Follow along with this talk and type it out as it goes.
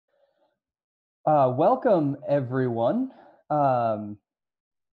Welcome, everyone. Um,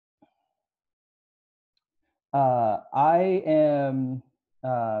 I am.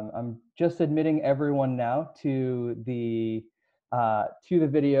 I'm just admitting everyone now to the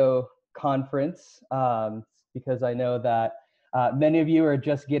video conference because I know that many of you are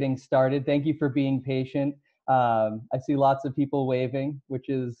just getting started. Thank you for being patient. I see lots of people waving, which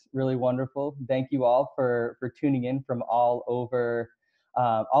is really wonderful. Thank you all for tuning in from all over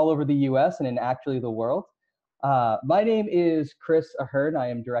the U.S. and in actually the world. My name is Chris Ahern. I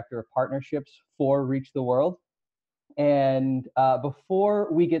am Director of Partnerships for Reach the World. And before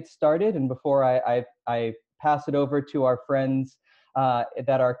we get started and before I pass it over to our friends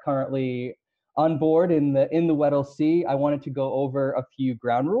that are currently on board in the Weddell Sea, I wanted to go over a few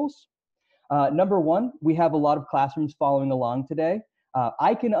ground rules. Number one, we have a lot of classrooms following along today.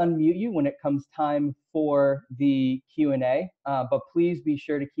 I can unmute you when it comes time for the Q&A, but please be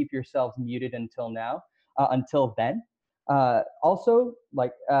sure to keep yourselves muted until then. Also,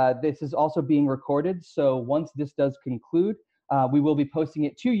 this is also being recorded, so once this does conclude, we will be posting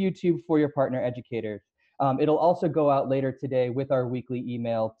it to YouTube for your partner educators. It'll also go out later today with our weekly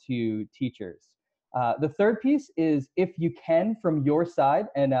email to teachers. The third piece is, if you can, from your side,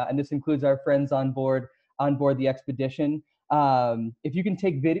 and this includes our friends on board the expedition, if you can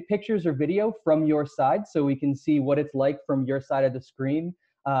take pictures or video from your side so we can see what it's like from your side of the screen,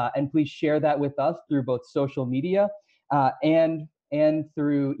 and please share that with us through both social media and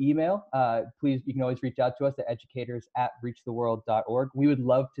through email. Please, you can always reach out to us at educators@reachtheworld.org. We would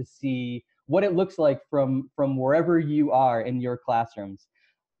love to see what it looks like from wherever you are in your classrooms.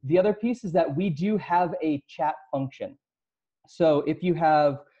 The other piece is that we do have a chat function. So if you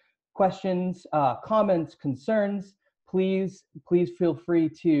have questions, comments, concerns, please feel free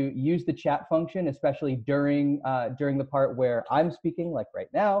to use the chat function, especially during the part where I'm speaking, like right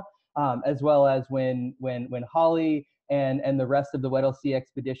now, as well as when Holly and the rest of the Weddell Sea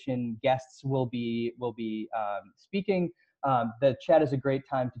Expedition guests will be speaking. The chat is a great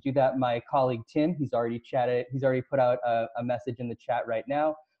time to do that. My colleague Tim, he's already put out a message in the chat right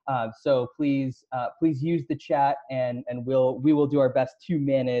now. So please use the chat, and we will do our best to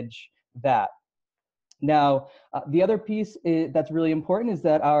manage that. Now, the other piece that's really important is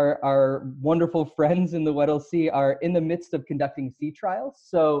that our wonderful friends in the Weddell Sea are in the midst of conducting sea trials.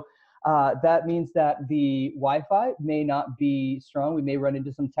 So that means that the Wi-Fi may not be strong. We may run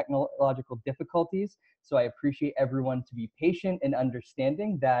into some technological difficulties. So I appreciate everyone to be patient and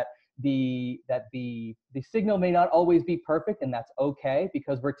understanding that the signal may not always be perfect, and that's okay,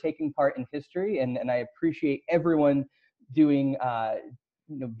 because we're taking part in history, and I appreciate everyone doing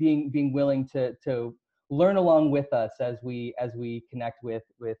being willing to learn along with us as we connect with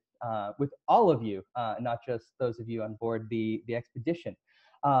all of you, not just those of you on board the expedition.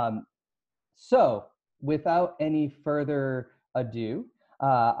 So without any further ado,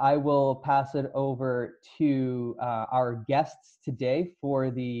 I will pass it over to our guests today for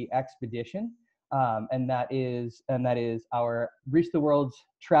the expedition, and that is our Reach the World's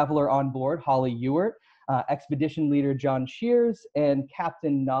traveler on board, Holly Ewert, expedition leader John Shears, and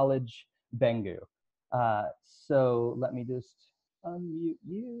Captain Knowledge Bengu. So let me just unmute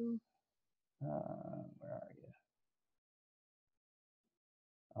you. Where are you?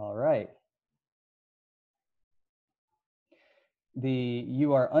 All right.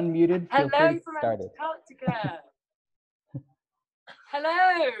 You are unmuted. Hello from Antarctica.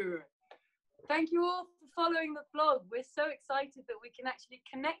 Hello. Thank you all for following the vlog. We're so excited that we can actually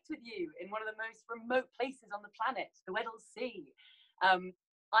connect with you in one of the most remote places on the planet, the Weddell Sea.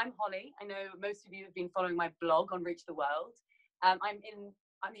 I'm Holly. I know most of you have been following my blog on Reach the World. I'm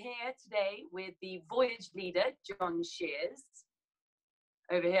here today with the voyage leader, John Shears,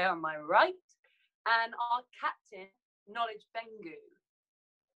 over here on my right, and our captain, Knowledge Bengu,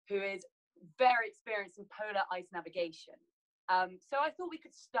 who is very experienced in polar ice navigation. So I thought we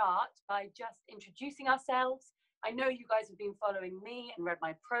could start by just introducing ourselves. I know you guys have been following me and read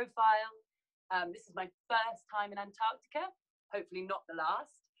my profile. This is my first time in Antarctica, hopefully not the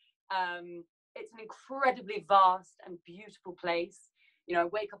last. It's an incredibly vast and beautiful place. You know, I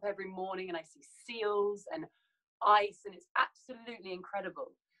wake up every morning and I see seals and ice, and it's absolutely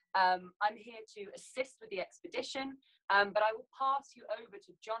incredible. I'm here to assist with the expedition, but I will pass you over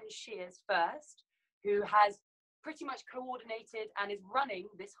to John Shears first, who has pretty much coordinated and is running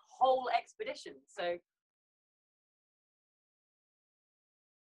this whole expedition.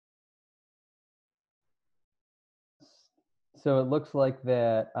 So it looks like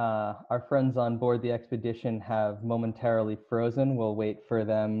that our friends on board the expedition have momentarily frozen. We'll wait for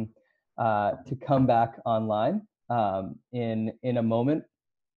them to come back online in a moment.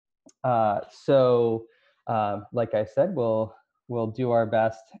 So, like I said, we'll do our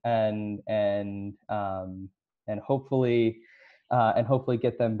best and hopefully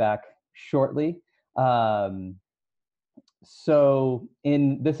get them back shortly. So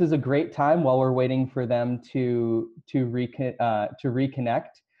this is a great time while we're waiting for them to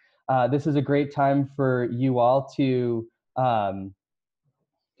reconnect. This is a great time for you all to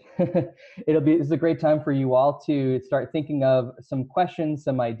this is a great time for you all to start thinking of some questions,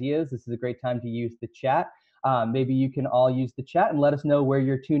 some ideas. This is a great time to use the chat. Maybe you can all use the chat and let us know where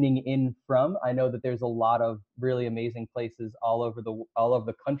you're tuning in from. I know that there's a lot of really amazing places all over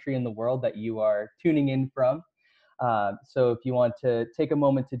the country and the world that you are tuning in from. So if you want to take a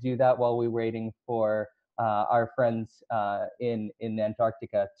moment to do that while we're waiting for our friends in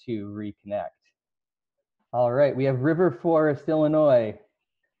Antarctica to reconnect. All right, we have River Forest, Illinois.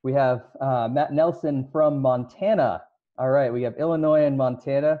 We have Matt Nelson from Montana. All right, we have Illinois and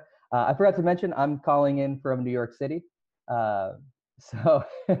Montana. I forgot to mention, I'm calling in from New York City. So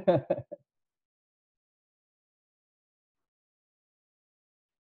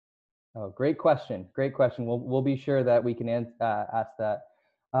oh, great question. Great question. We'll be sure that we can ask that.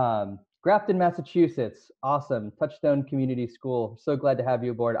 Grafton, Massachusetts. Awesome. Touchstone Community School. So glad to have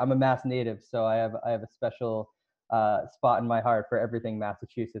you aboard. I'm a Mass native, so I have a special spot in my heart for everything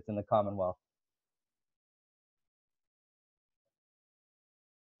Massachusetts and the Commonwealth.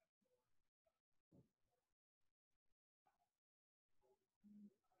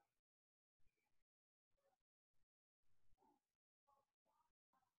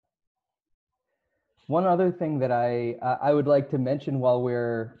 One other thing that I would like to mention while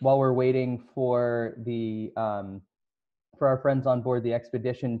we're waiting for the for our friends on board the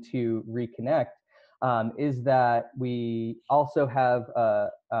expedition to reconnect is that we also have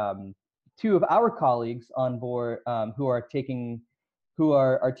two of our colleagues on board who are taking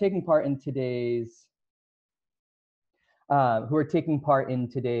part in today's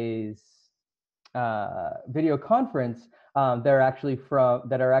video conference that are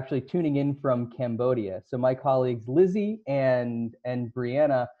actually tuning in from Cambodia. So my colleagues Lizzie and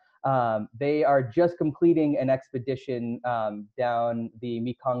Brianna, they are just completing an expedition down the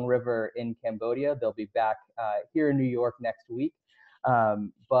Mekong River in Cambodia. They'll be back here in New York next week.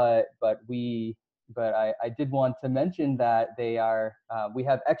 But I did want to mention that they are we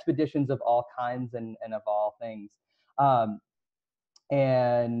have expeditions of all kinds and of all things.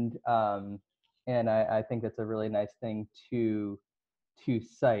 And I think that's a really nice thing to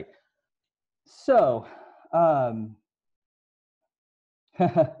cite. So, and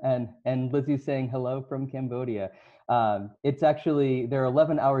Lizzie's saying hello from Cambodia. It's actually, they're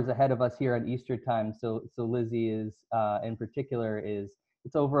 11 hours ahead of us here on Easter time. So Lizzie is, in particular,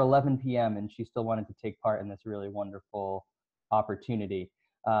 it's over 11 p.m. and she still wanted to take part in this really wonderful opportunity.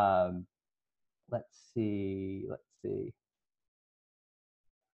 Let's see.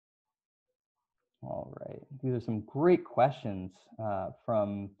 All right, these are some great questions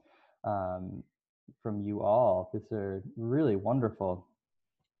from you all. These are really wonderful.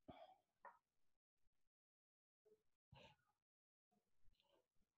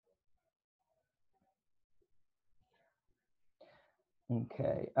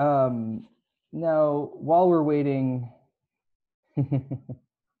 Okay. Now, while we're waiting,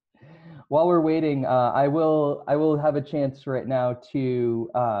 I will have a chance right now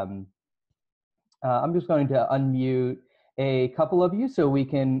to. I'm just going to unmute a couple of you so we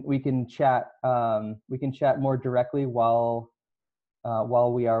can chat more directly while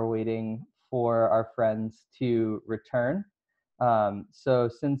we are waiting for our friends to return. So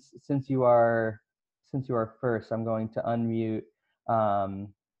since you are first, I'm going to unmute. I'll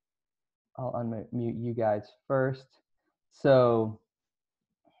unmute you guys first. So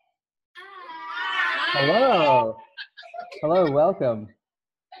hello, welcome.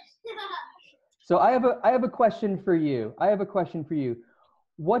 So I have a question for you.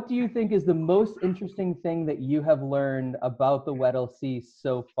 What do you think is the most interesting thing that you have learned about the Weddell Sea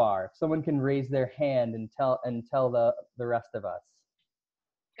so far? Someone can raise their hand and tell the rest of us.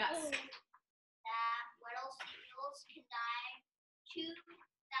 Gus. That Weddell seals can dive 2,000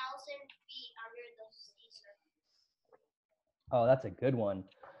 feet under the sea surface. Oh, that's a good one.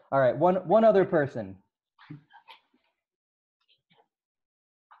 All right, one other person.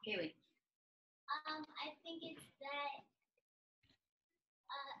 Kaylee. I think it's that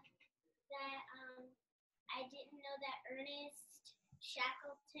I didn't know that Ernest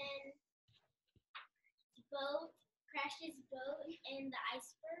Shackleton crashed his boat in the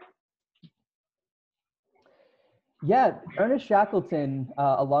iceberg. Yeah, Ernest Shackleton,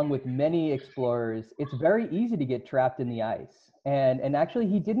 along with many explorers, it's very easy to get trapped in the ice. And actually,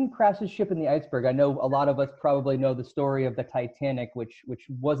 he didn't crash his ship in the iceberg. I know a lot of us probably know the story of the Titanic, which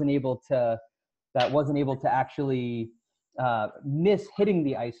wasn't able to actually miss hitting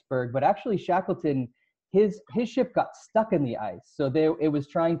the iceberg. But actually, Shackleton, his ship got stuck in the ice, so it was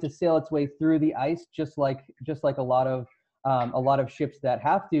trying to sail its way through the ice, just like a lot of ships that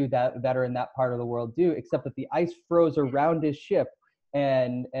are in that part of the world do, except that the ice froze around his ship,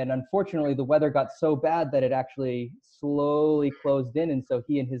 and unfortunately the weather got so bad that it actually slowly closed in, and so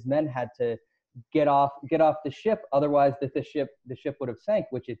he and his men had to get off the ship. Otherwise, the ship would have sank,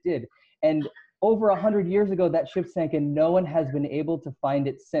 which it did. And over 100 years ago, that ship sank, and no one has been able to find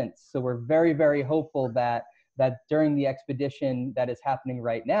it since. So we're very, very hopeful that during the expedition that is happening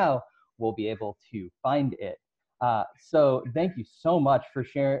right now, we'll be able to find it. So thank you so much for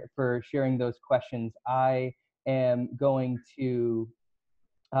sharing those questions. I am going to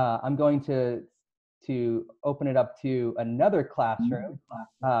open it up to another classroom.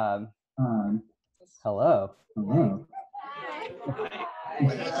 Hello. Hello.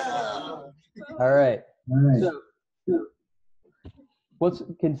 All right. So,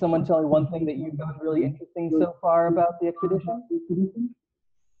 can someone tell me one thing that you found really interesting so far about the expedition?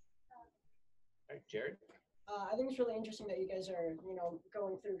 Jared? I think it's really interesting that you guys are,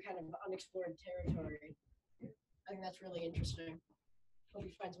 going through kind of unexplored territory. I think that's really interesting. Hope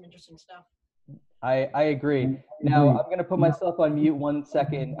you find some interesting stuff. I agree. Now, I'm going to put myself on mute 1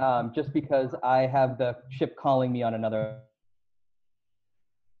 second, just because I have the ship calling me on another.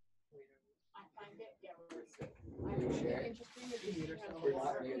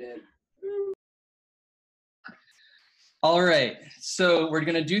 All right, so we're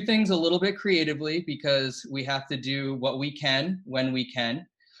going to do things a little bit creatively because we have to do what we can when we can.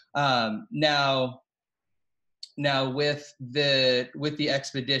 Now with the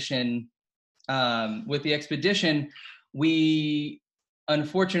expedition, we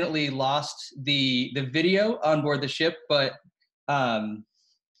unfortunately lost the video on board the ship, but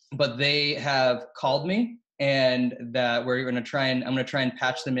they have called me, and that I'm going to try and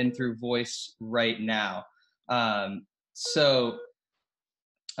patch them in through voice right now. So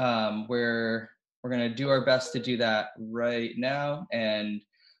we're going to do our best to do that right now, and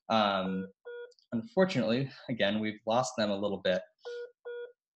unfortunately, again, we've lost them a little bit.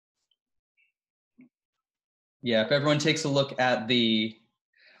 Yeah, if everyone takes a look at the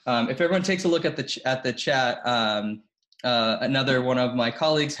chat, another one of my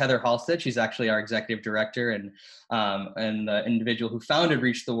colleagues, Heather Halstead, she's actually our executive director and the individual who founded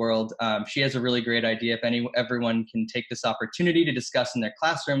Reach the World. She has a really great idea. If everyone can take this opportunity to discuss in their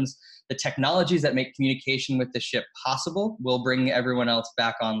classrooms the technologies that make communication with the ship possible, we'll bring everyone else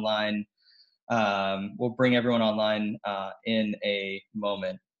back online. We'll bring everyone online in a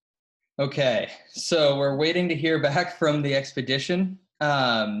moment. Okay, so we're waiting to hear back from the expedition.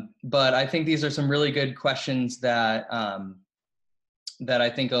 But I think these are some really good questions that I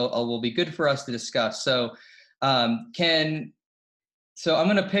think will be good for us to discuss. So I'm going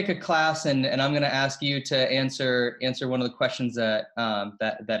to pick a class, and I'm going to ask you to answer one of the questions that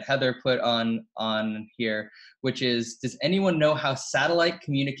Heather put on here, which is, does anyone know how satellite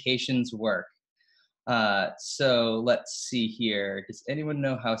communications work? So let's see here. Does anyone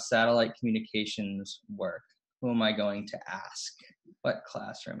know how satellite communications work? Who am I going to ask? What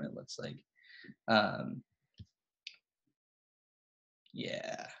classroom it looks like?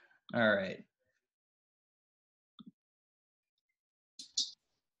 Yeah, all right.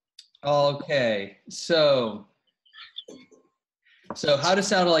 Okay, so how does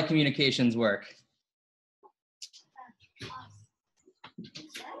satellite communications work?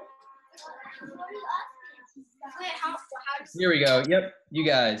 Here we go. Yep, you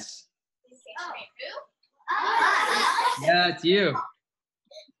guys. Yeah, it's you.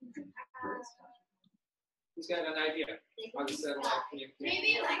 Who's got an idea on the satellite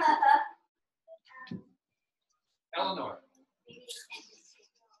communication? Eleanor.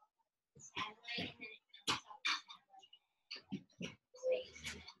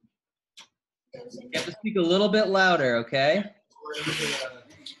 You have to speak a little bit louder, okay?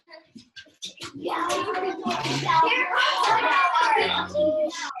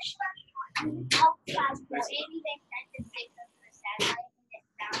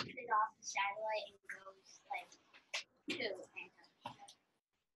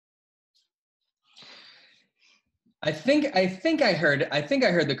 I think I heard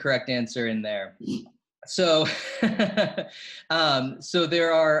the correct answer in there. So, so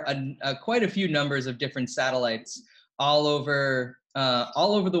there are quite a few numbers of different satellites all over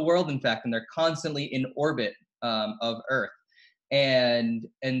the world, in fact, and they're constantly in orbit Earth. And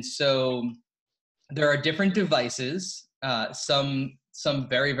so there are different devices, some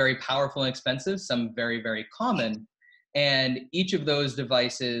very, very powerful and expensive, some very, very common. And each of those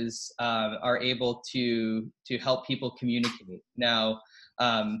devices are able to help people communicate. Now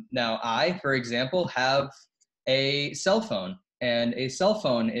I, for example, have a cell phone, and a cell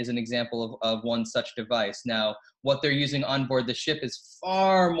phone is an example of one such device. Now, what they're using on board the ship is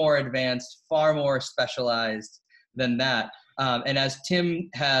far more advanced, far more specialized than that. And as Tim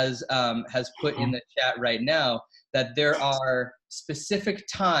has put in the chat right now, that there are specific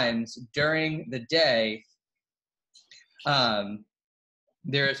times during the day.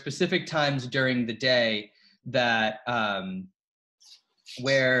 There are specific times during the day that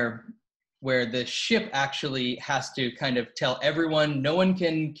where the ship actually has to kind of tell everyone no one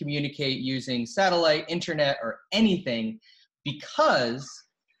can communicate using satellite, internet, or anything, because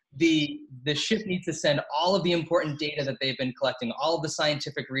the ship needs to send all of the important data that they've been collecting, all of the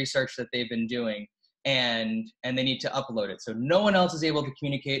scientific research that they've been doing, and they need to upload it. So no one else is able to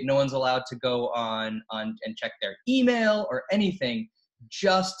communicate. No one's allowed to go on and check their email or anything,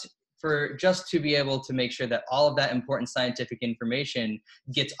 just to be able to make sure that all of that important scientific information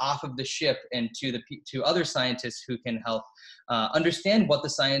gets off of the ship and to other scientists who can help understand what the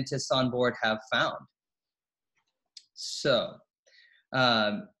scientists on board have found. So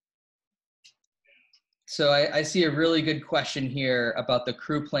I see a really good question here about the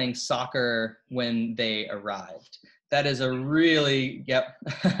crew playing soccer when they arrived. That is a really,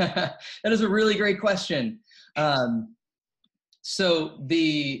 that is a really great question. So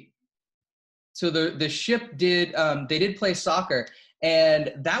the ship did, they did play soccer,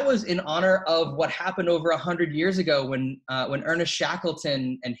 and that was in honor of what happened over 100 years ago when Ernest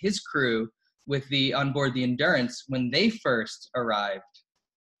Shackleton and his crew on board the Endurance, when they first arrived.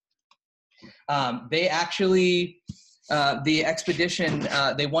 They actually, the expedition,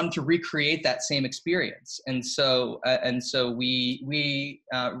 they wanted to recreate that same experience, and so we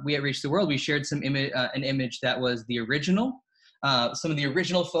at Reach the World, we shared an image that was the original, some of the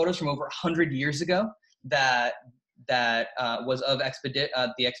original photos from over 100 years ago that was of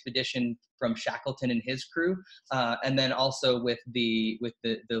the expedition from Shackleton and his crew, and then also with the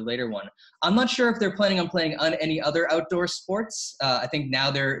later one. I'm not sure if they're planning on playing on any other outdoor sports. I think now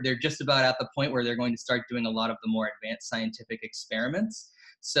they're just about at the point where they're going to start doing a lot of the more advanced scientific experiments.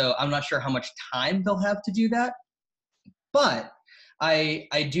 So I'm not sure how much time they'll have to do that. But I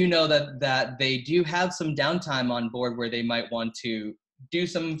do know that they do have some downtime on board where they might want to do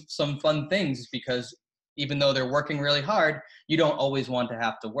some fun things, because even though they're working really hard, you don't always want to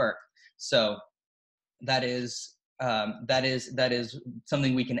have to work. So that is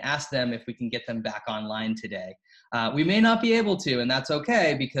something we can ask them if we can get them back online today. We may not be able to, and that's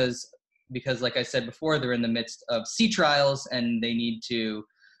okay, because like I said before, they're in the midst of sea trials, and they need to,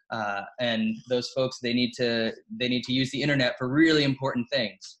 and those folks, they need to use the internet for really important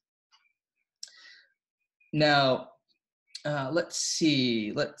things. Now, let's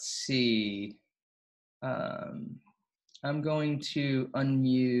see. I'm going to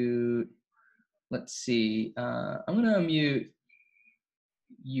unmute. Let's see. I'm going to unmute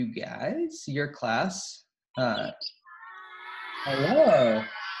you guys, your class. Hello.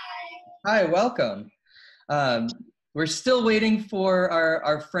 Hi, welcome. We're still waiting for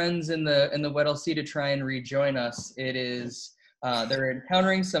our friends in the Weddell Sea to try and rejoin us. It is, they're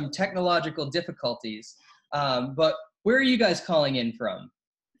encountering some technological difficulties. But where are you guys calling in from?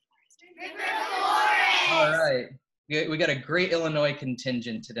 All right. We got a great Illinois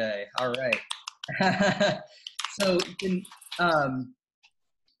contingent today. All right. So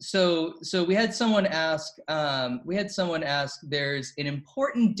we had someone ask, there's an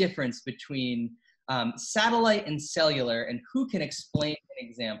important difference between satellite and cellular, and who can explain an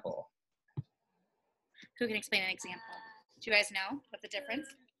example? Who can explain an example? Do you guys know what the difference?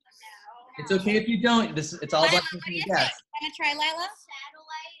 It's okay if you don't. It's all about taking a guess. Want to try, Lila? Satellite.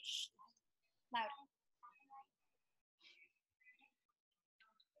 Loud.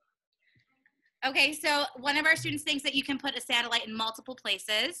 Okay, so one of our students thinks that you can put a satellite in multiple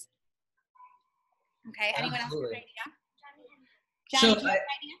places. Okay, anyone else have an idea? Johnny, do you have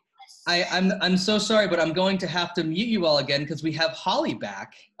an idea? I'm so sorry, but I'm going to have to mute you all again because we have Holly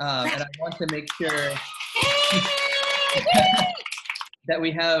back, and I want to make sure that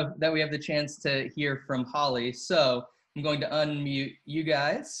we have the chance to hear from Holly. So I'm going to unmute you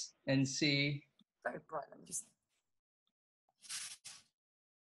guys and see. Very bright. Let me just.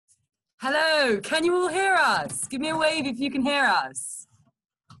 Hello, can you all hear us? Give me a wave if you can hear us.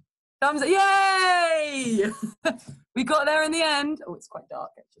 Thumbs up, yay! We got there in the end. Oh, it's quite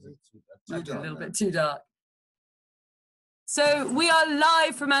dark actually. Too dark. A little bit too dark. So we are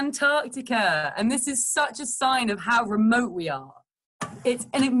live from Antarctica, and this is such a sign of how remote we are. It's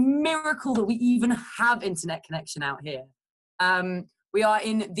a miracle that we even have internet connection out here. We are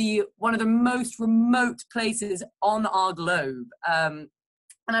in one of the most remote places on our globe. And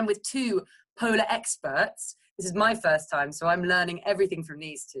I'm with two polar experts. This is my first time, so I'm learning everything from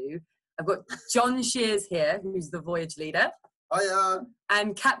these two. I've got John Shears here, who's the voyage leader. Hiya.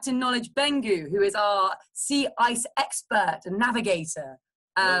 And Captain Knowledge Bengu, who is our sea ice expert and navigator.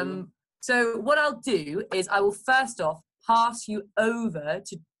 So what I'll do is I will first off pass you over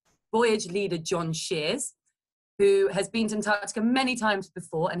to voyage leader John Shears, who has been to Antarctica many times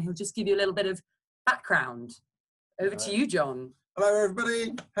before, and he'll just give you a little bit of background. Over to you, John. Hello,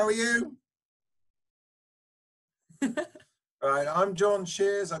 everybody. How are you? Right, I'm John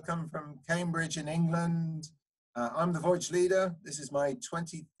Shears. I come from Cambridge in England. I'm the voyage leader. This is my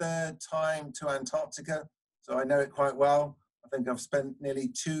 23rd time to Antarctica, so I know it quite well. I think I've spent nearly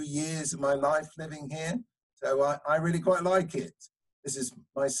 2 years of my life living here, so I really quite like it. This is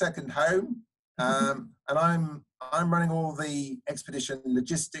my second home, and I'm running all the expedition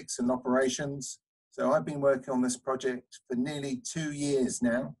logistics and operations. So I've been working on this project for nearly 2 years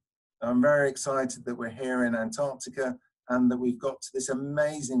now. I'm very excited that we're here in Antarctica and that we've got to this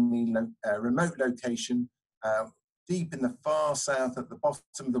amazingly remote location deep in the far south at the bottom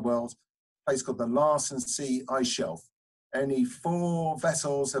of the world, a place called the Larsen Sea Ice Shelf. Only 4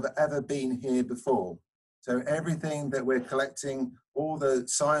 vessels have ever been here before. So everything that we're collecting, all the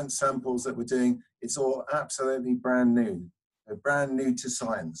science samples that we're doing, it's all absolutely brand new. Brand new to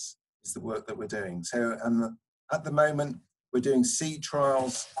science is the work that we're doing. So at the moment, we're doing sea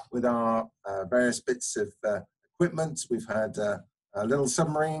trials with our various bits of equipment. We've had little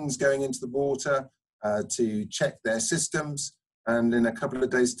submarines going into the water to check their systems. And in a couple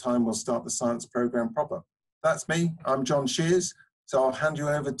of days' time, we'll start the science program proper. That's me. I'm John Shears. So I'll hand you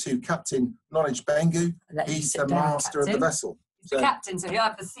over to Captain Knowledge Bengu. He's the master of the vessel. The captain, so he'll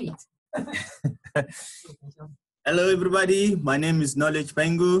have the seat. Hello, everybody. My name is Knowledge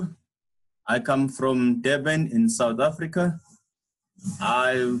Bengu. I come from Durban in South Africa.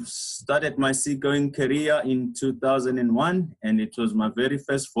 I started my seagoing career in 2001, and it was my very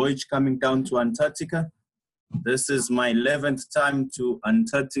first voyage coming down to Antarctica. This is my 11th time to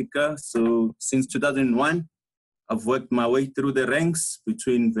Antarctica. So since 2001, I've worked my way through the ranks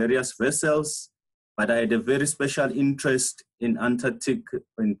between various vessels, but I had a very special interest in Antarctic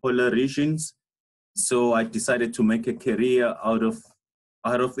and polar regions. So I decided to make a career out of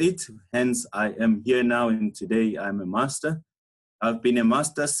it. Hence, I am here now, and today I'm a master. I've been a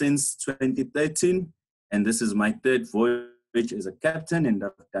master since 2013, and this is my 3rd voyage as a captain, and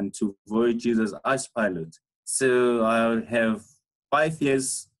I've done 2 voyages as ice pilot. So I have 5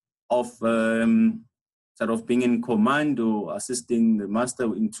 years of sort of being in command or assisting the master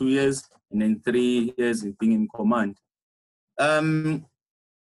in 2 years, and then 3 years in being in command.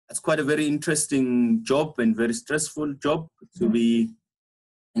 It's quite a very interesting job and very stressful job to be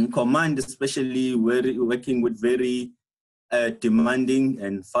in command, especially working with very demanding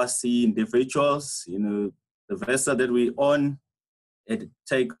and fussy individuals. You know, the vessel that we're on, it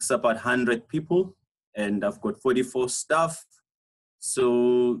takes about 100 people, and I've got 44 staff.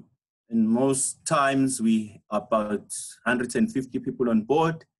 So in most times we are about 150 people on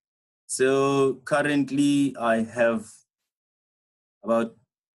board. So currently I have about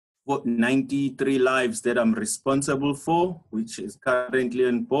 93 lives that I'm responsible for, which is currently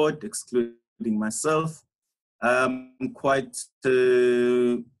on board, excluding myself. I'm quite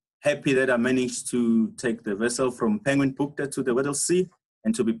happy that I managed to take the vessel from Penguin Bukta to the Weddell Sea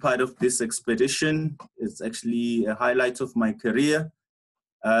and to be part of this expedition. It's actually a highlight of my career.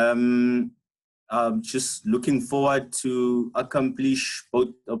 I'm just looking forward to accomplish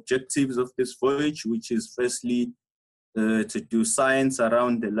both objectives of this voyage, which is firstly to do science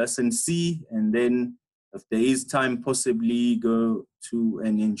around the Larsen Sea, and then if there is time, possibly go to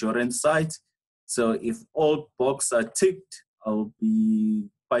an endurance site. So if all boxes are ticked, I'll be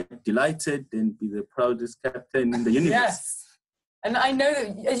quite delighted and be the proudest captain in the universe. Yes. And I know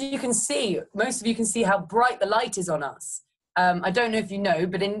that, as you can see, most of you can see how bright the light is on us. I don't know if you know,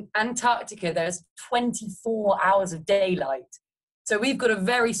 but in Antarctica, there's 24 hours of daylight. So we've got a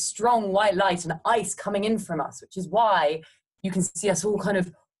very strong white light and ice coming in from us, which is why you can see us all kind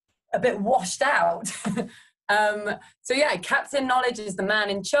of a bit washed out. So yeah, Captain Knowledge is the man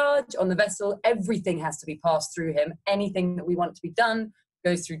in charge on the vessel. Everything has to be passed through him. Anything that we want to be done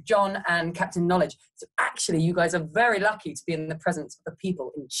goes through John and Captain Knowledge. So actually, you guys are very lucky to be in the presence of the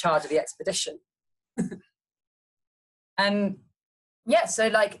people in charge of the expedition. And Yeah, so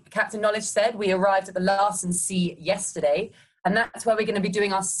like Captain Knowledge said, we arrived at the Larsen Sea yesterday, and that's where we're going to be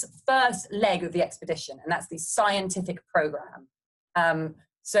doing our first leg of the expedition, and that's the scientific program.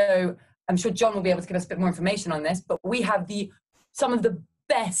 So I'm sure John will be able to give us a bit more information on this, but we have some of the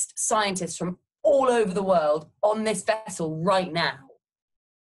best scientists from all over the world on this vessel right now.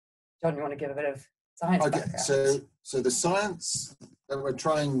 John, you want to give a bit of science background? So the science that we're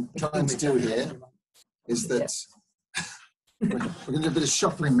trying to do here is that we're going to do a bit of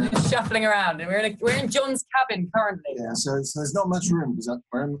shuffling now. Shuffling around, and we're in John's cabin currently. Yeah, so there's not much room because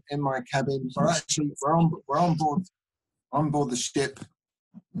we're in my cabin. We're on board the ship.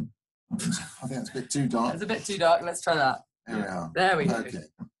 I think it's a bit too dark. It's a bit too dark. Let's try that. There we are. There we go. Okay.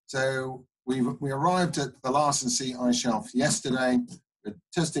 So we arrived at the Larsen Sea ice shelf yesterday. We're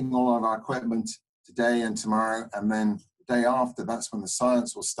testing all of our equipment today and tomorrow, and then the day after, that's when the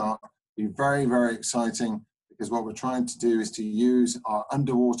science will start. It'll be very, very exciting because what we're trying to do is to use our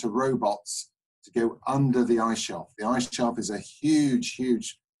underwater robots to go under the ice shelf. The ice shelf is a huge,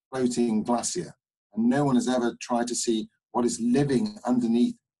 huge floating glacier, and no one has ever tried to see what is living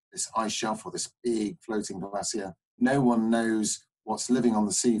underneath this ice shelf or this big floating glacier. No one knows what's living on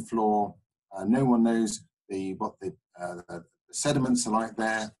the sea floor. No one knows what the sediments are like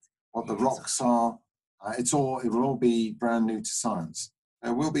there, what the rocks are. It will all be brand new to science.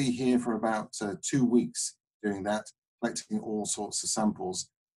 We'll be here for about 2 weeks doing that, collecting all sorts of samples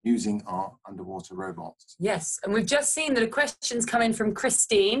using our underwater robots. Yes, and we've just seen that a question's come in from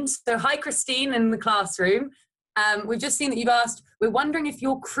Christine. So hi, Christine, in the classroom. We've just seen that you've asked, we're wondering if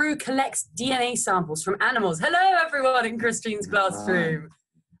your crew collects DNA samples from animals. Hello, everyone in Christine's classroom.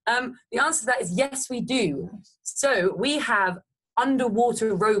 The answer to that is yes, we do. So we have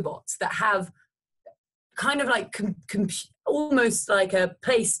underwater robots that have kind of like almost like a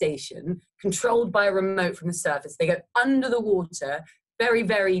PlayStation controlled by a remote from the surface. They go under the water, very,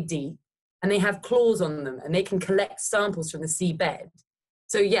 very deep, and they have claws on them, and they can collect samples from the seabed.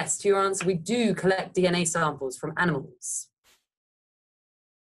 So yes, to your answer, we do collect DNA samples from animals.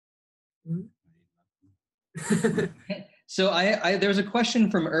 So there was a question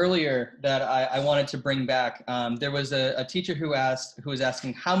from earlier that I wanted to bring back. There was a teacher who was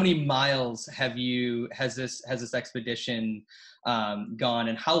asking, how many miles has this expedition gone,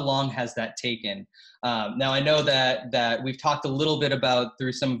 and how long has that taken? Now I know that we've talked a little bit about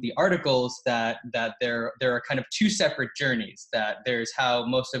through some of the articles that there are kind of two separate journeys. That there's how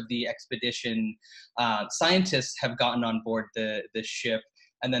most of the expedition scientists have gotten on board the ship.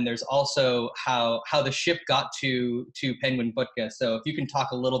 And then there's also how the ship got to Penguin Butka. So if you can talk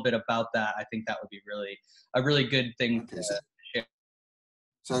a little bit about that, I think that would be a really good thing to share.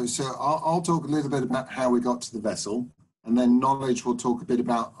 So I'll talk a little bit about how we got to the vessel, and then Knowledge will talk a bit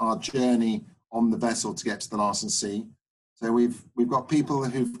about our journey on the vessel to get to the Larsen Sea. So we've got people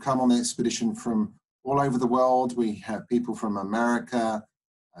who've come on the expedition from all over the world. We have people from America,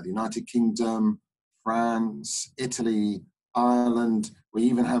 the United Kingdom, France, Italy, Ireland. We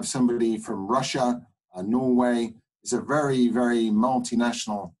even have somebody from Russia, Norway. It's a very, very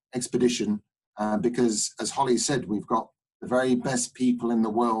multinational expedition because, as Holly said, we've got the very best people in the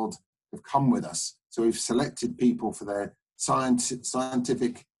world who've come with us. So we've selected people for their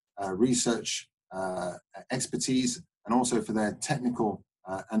scientific research expertise and also for their technical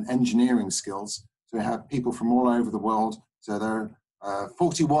and engineering skills. So we have people from all over the world. So there are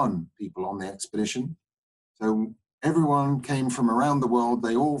 41 people on the expedition. So everyone came from around the world.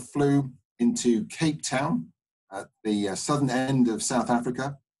 They all flew into Cape Town at the southern end of South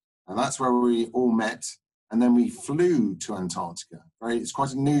Africa. And that's where we all met. And then we flew to Antarctica. It's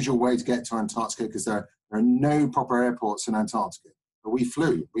quite an unusual way to get to Antarctica because there are no proper airports in Antarctica. But we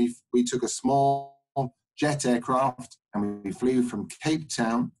flew. We took a small jet aircraft and we flew from Cape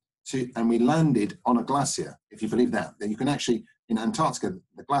Town and we landed on a glacier, if you believe that. You can actually, in Antarctica,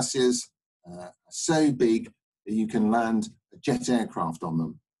 the glaciers are so big that you can land a jet aircraft on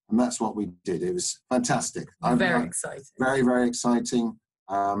them. And that's what we did. It was fantastic. Very exciting. Very, very exciting.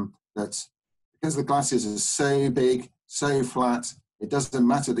 That because the glaciers are so big, so flat, it doesn't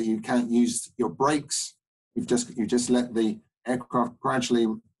matter that you can't use your brakes. You just let the aircraft gradually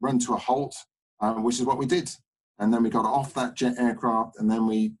run to a halt, which is what we did. And then we got off that jet aircraft, and then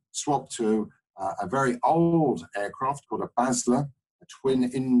we swapped to a very old aircraft called a Basler, a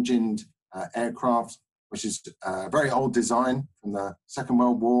twin-engined aircraft, which is a very old design from the Second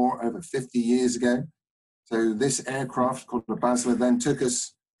World War, over 50 years ago. So this aircraft called the Basler then took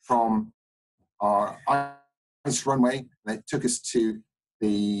us from our ice runway, and it took us to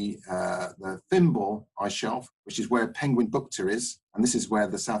the Thimble ice shelf, which is where Penguin Butka is, and this is where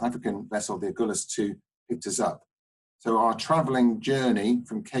the South African vessel, the Agulhas 2, picked us up. So our traveling journey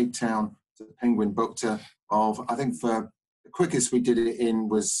from Cape Town to Penguin Bukta of, I think for the quickest we did it in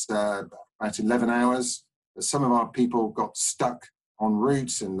was about 11 hours. But some of our people got stuck en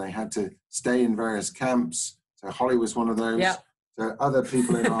route and they had to stay in various camps. So Holly was one of those. Yeah. So other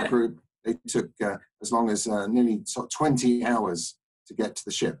people in our group, they took as long as nearly 20 hours to get to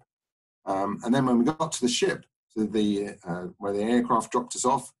the ship. And then when we got to the ship, to the where the aircraft dropped us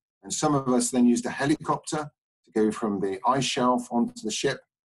off, and some of us then used a helicopter to go from the ice shelf onto the ship.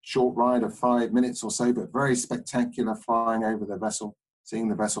 Short ride of 5 minutes or so, but very spectacular, flying over the vessel, seeing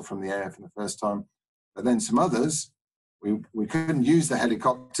the vessel from the air for the first time. But then some others, we couldn't use the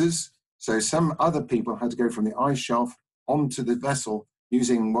helicopters, so some other people had to go from the ice shelf onto the vessel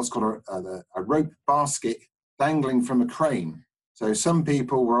using what's called a rope basket dangling from a crane. So some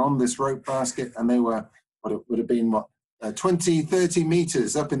people were on this rope basket and they were, what it would have been, 20, 30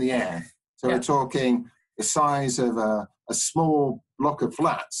 meters up in the air. So we're talking the size of a small block of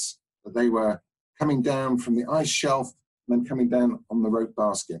flats, that they were coming down from the ice shelf and then coming down on the rope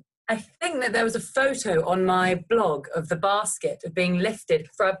basket. I think that there was a photo on my blog of the basket of being lifted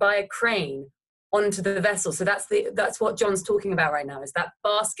by a crane onto the vessel. So that's what John's talking about right now, is that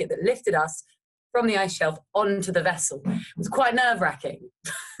basket that lifted us from the ice shelf onto the vessel. It was quite nerve-wracking.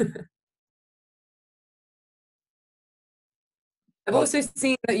 I've also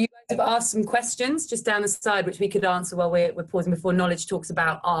seen that you guys have asked some questions just down the side, which we could answer while we're pausing before Knowledge talks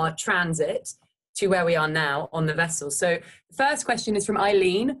about our transit to where we are now on the vessel. So the first question is from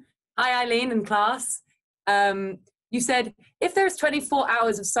Eileen. Hi, Eileen and class. You said, if there's 24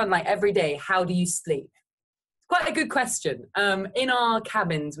 hours of sunlight every day, how do you sleep? Quite a good question. In our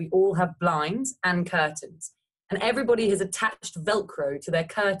cabins, we all have blinds and curtains, and everybody has attached Velcro to their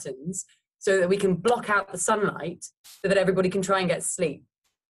curtains so that we can block out the sunlight so that everybody can try and get sleep.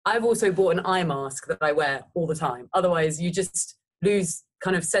 I've also bought an eye mask that I wear all the time. Otherwise, you just lose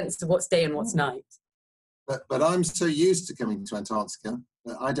kind of sense of what's day and what's night. But I'm so used to coming to Antarctica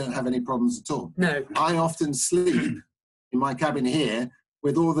that I don't have any problems at all. No. I often sleep in my cabin here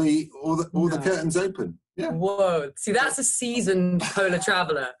with all the curtains open. Yeah. Whoa. See, that's a seasoned polar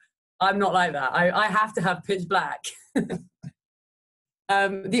traveler. I'm not like that. I have to have pitch black.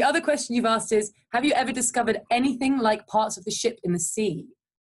 The other question you've asked is, have you ever discovered anything like parts of the ship in the sea?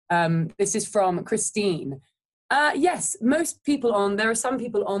 This is from Christine. Yes, there are some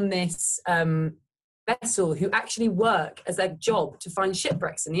people on this vessel who actually work as their job to find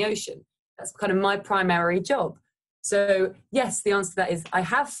shipwrecks in the ocean. That's kind of my primary job. So yes, the answer to that is I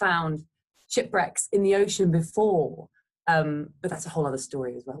have found shipwrecks in the ocean before, but that's a whole other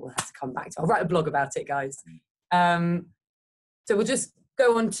story as well. We'll have to come back to. I'll write a blog about it, guys. So we'll just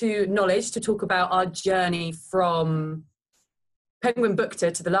go on to Knowledge to talk about our journey from Penguin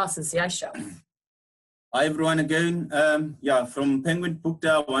Bukta to the Larsen Sea ice shelf. Hi everyone again. From Penguin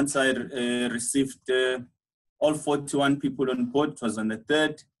Bukta, once I received all 41 people on board, it was on the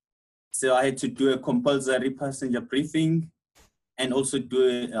 3rd. So I had to do a compulsory passenger briefing and also do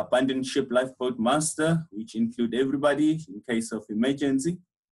an abandoned ship lifeboat master, which include everybody in case of emergency.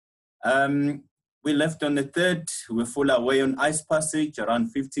 We left on the 3rd. We were full away on ice passage around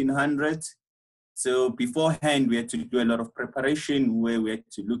 1500. So beforehand, we had to do a lot of preparation where we had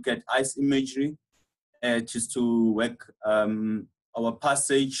to look at ice imagery, just to work our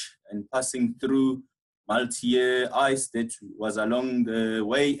passage and passing through multi-year ice that was along the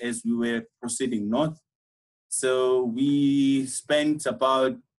way as we were proceeding north. So we spent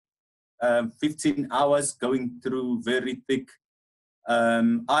about 15 hours going through very thick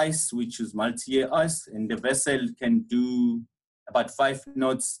ice, which is multi-year ice, and the vessel can do about 5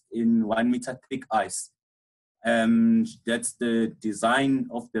 knots in 1 meter thick ice. That's the design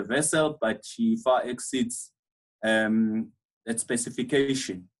of the vessel, but she far exceeds that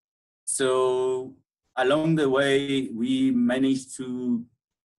specification. So along the way, we managed to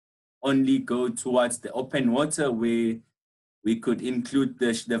only go towards the open water where we could include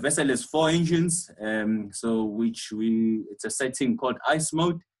the vessel has 4 engines, it's a setting called ice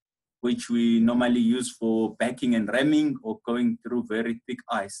mode, which we normally use for backing and ramming or going through very thick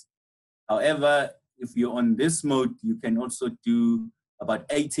ice. However, if you're on this mode, you can also do about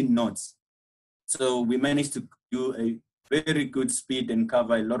 18 knots. So we managed to do a very good speed and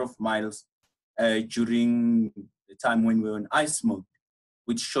cover a lot of miles during the time when we were on ice mode,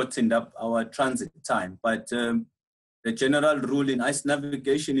 which shortened up our transit time. But the general rule in ice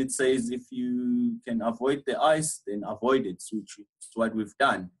navigation, it says if you can avoid the ice, then avoid it, which is what we've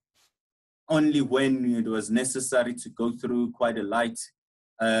done. Only when it was necessary to go through quite a light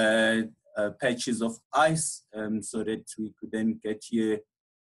patches of ice so that we could then get here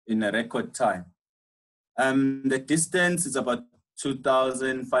in a record time. The distance is about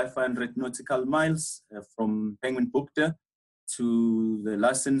 2,500 nautical miles from Penguin-Bukta to the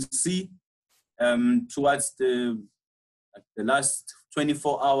Larsen Sea. Towards the last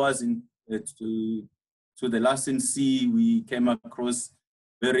 24 hours to the Larsen Sea, we came across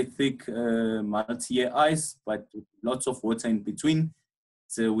very thick multi-year ice, but lots of water in between.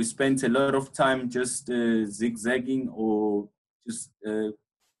 So we spent a lot of time just zigzagging or just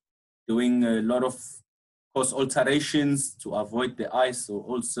doing a lot of course alterations to avoid the ice, or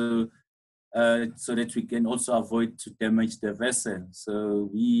also so that we can also avoid to damage the vessel. So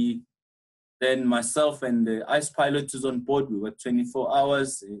then myself and the ice pilot who's on board, we work 24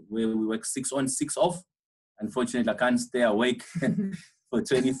 hours where we work 6 on, 6 off. Unfortunately, I can't stay awake for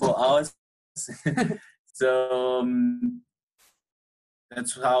 24 hours. So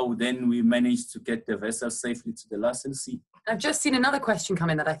that's how then we managed to get the vessel safely to the Larsen Sea. I've just seen another question come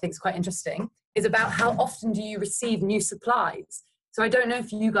in that I think is quite interesting, is about how often do you receive new supplies? So I don't know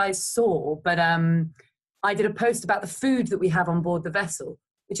if you guys saw, but I did a post about the food that we have on board the vessel,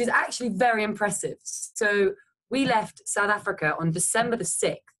 which is actually very impressive. So we left South Africa on December the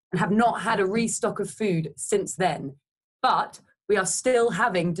 6th and have not had a restock of food since then. But we are still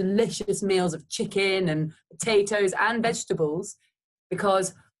having delicious meals of chicken and potatoes and vegetables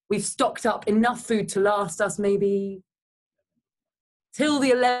because we've stocked up enough food to last us maybe till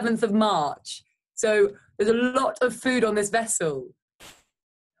the 11th of March. So there's a lot of food on this vessel.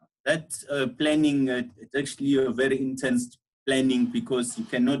 That planning, it's actually a very intense planning because you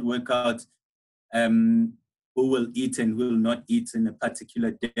cannot work out who will eat and who will not eat in a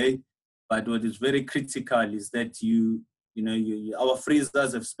particular day. But what is very critical is that our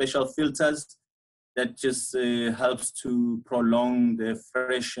freezers have special filters that just helps to prolong the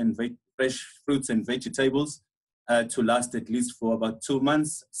fresh fruits and vegetables to last at least for about 2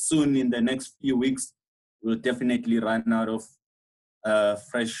 months. Soon, in the next few weeks, we'll definitely run out of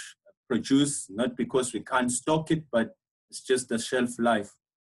fresh produce, not because we can't stock it, but it's just the shelf life.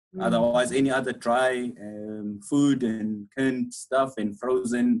 Otherwise, any other dry food and canned stuff and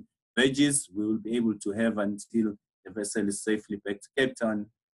frozen veggies, we will be able to have until the vessel is safely back to Cape Town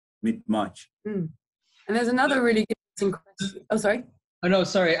mid-March. And there's another really interesting question. Oh, sorry. Oh no,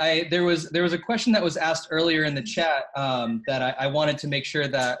 sorry. There was a question that was asked earlier in the chat that I wanted to make sure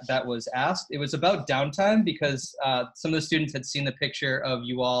that was asked. It was about downtime because some of the students had seen the picture of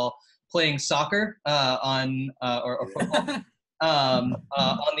you all playing soccer or football on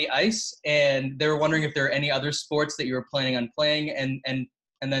the ice, and they were wondering if there are any other sports that you were planning on playing.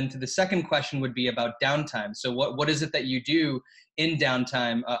 And then to the second question would be about downtime. So what is it that you do in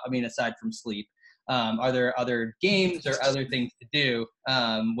downtime? Aside from sleep. Are there other games or other things to do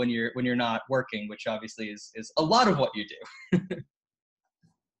when you're not working, which obviously is a lot of what you do?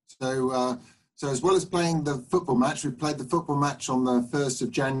 So as well as playing the football match, we played the football match on the 1st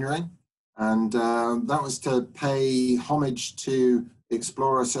of January, and that was to pay homage to the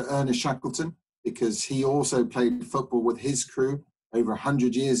explorer Sir Ernest Shackleton, because he also played football with his crew over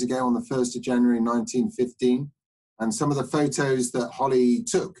 100 years ago on the 1st of January 1915. And some of the photos that Holly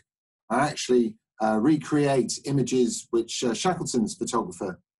took are actually recreate images which Shackleton's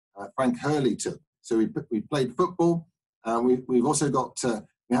photographer, Frank Hurley, took. So we played football. We've also got,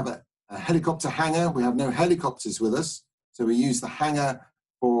 we have a helicopter hangar. We have no helicopters with us. So we use the hangar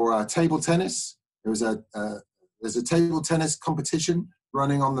for table tennis. There's a table tennis competition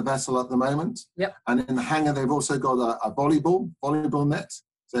running on the vessel at the moment. Yep. And in the hangar, they've also got a volleyball net.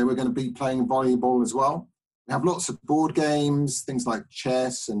 So we're going to be playing volleyball as well. We have lots of board games, things like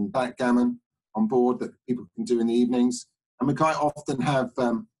chess and backgammon on board that people can do in the evenings. And we quite often have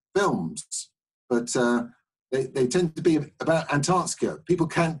films, but they tend to be about Antarctica. People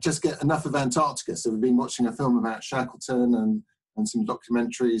can't just get enough of Antarctica. So we've been watching a film about Shackleton and some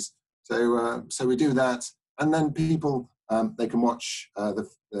documentaries. So we do that. And then people, they can watch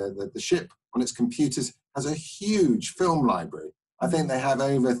the ship on its computers. Has a huge film library. I think they have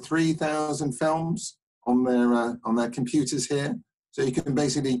over 3,000 films on their computers here. So you can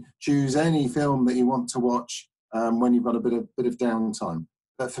basically choose any film that you want to watch when you've got a bit of downtime.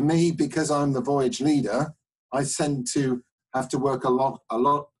 But for me, because I'm the voyage leader, I tend to have to work a lot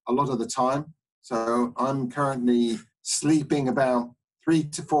of the time. So I'm currently sleeping about 3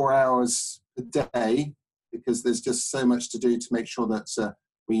 to 4 hours a day because there's just so much to do to make sure that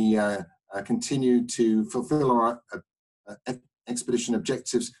we continue to fulfill our expedition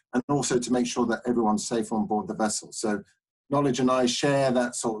objectives, and also to make sure that everyone's safe on board the vessel. So Knowledge and I share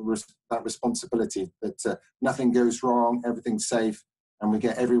that sort of that responsibility, that nothing goes wrong, everything's safe, and we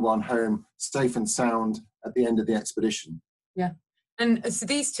get everyone home safe and sound at the end of the expedition. Yeah. And so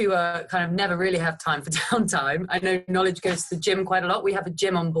these two are kind of never really have time for downtime. I know Knowledge goes to the gym quite a lot. We have a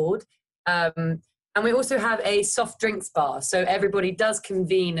gym on board. And we also have a soft drinks bar. So everybody does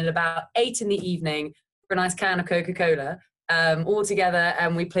convene at about 8 in the evening for a nice can of Coca-Cola, all together,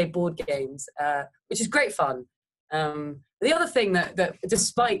 and we play board games, which is great fun. The other thing that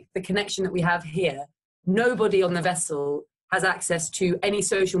despite the connection that we have here, nobody on the vessel has access to any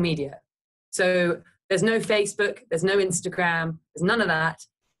social media. So there's no Facebook, there's no Instagram, there's none of that.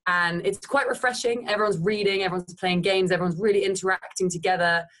 And it's quite refreshing. Everyone's reading, everyone's playing games, everyone's really interacting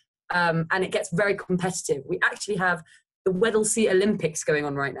together. And it gets very competitive. We actually have the Weddell Sea Olympics going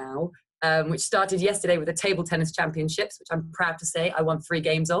on right now, which started yesterday with the table tennis championships, which I'm proud to say I won 3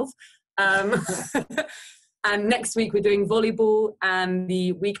 games of. And next week we're doing volleyball, and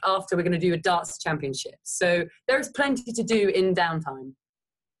the week after we're going to do a darts championship. So there is plenty to do in downtime.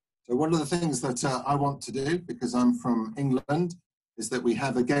 So one of the things that I want to do, because I'm from England, is that we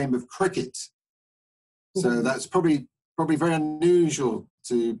have a game of cricket. So that's probably very unusual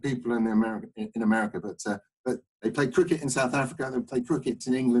to people in America, but they play cricket in South Africa, they play cricket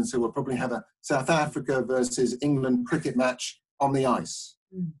in England, so we'll probably have a South Africa versus England cricket match on the ice.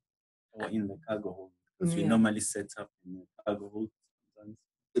 Or in the cargo hold, because we normally set up in the cargo hold sometimes.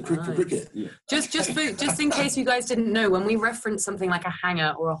 The cricket. Yeah. Just in case you guys didn't know, when we reference something like a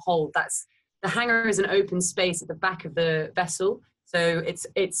hangar or a hold, the hangar is an open space at the back of the vessel. So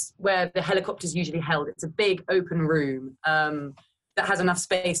it's where the helicopter's usually held. It's a big open room that has enough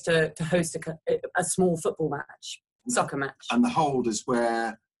space to host a small football match, soccer match. And the hold is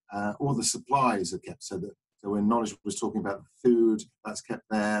where all the supplies are kept. So when Knowledge was talking about food, that's kept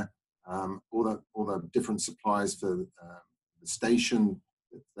there. All the different supplies for the station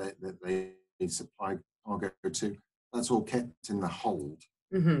that they supply cargo to, that's all kept in the hold.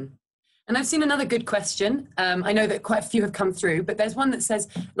 Mm-hmm. And I've seen another good question. I know that quite a few have come through, but there's one that says,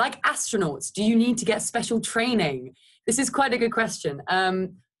 like astronauts, do you need to get special training? This is quite a good question.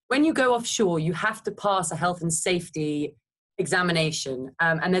 When you go offshore, you have to pass a health and safety examination.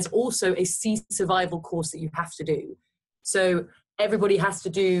 And there's also a sea survival course that you have to do. So everybody has to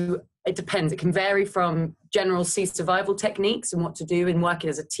do, it depends. It can vary from general sea survival techniques and what to do in working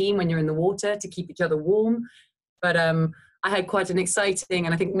as a team when you're in the water to keep each other warm. But I had quite an exciting,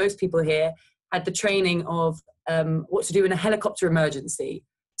 and I think most people here had the training of what to do in a helicopter emergency.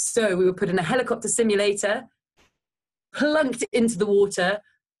 So we were put in a helicopter simulator, plunked into the water,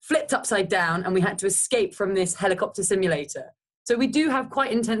 flipped upside down, and we had to escape from this helicopter simulator. So we do have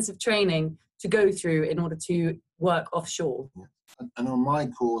quite intensive training to go through in order to work offshore. And on my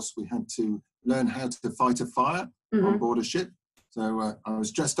course, we had to learn how to fight a fire on board a ship. So I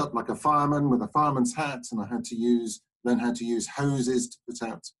was dressed up like a fireman with a fireman's hat, and I had to learn how to use hoses to put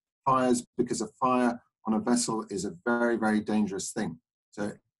out fires, because a fire on a vessel is a very, very dangerous thing.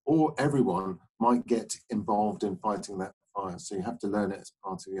 So everyone might get involved in fighting that fire. So you have to learn it as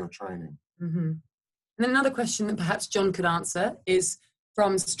part of your training. Mm-hmm. And another question that perhaps John could answer is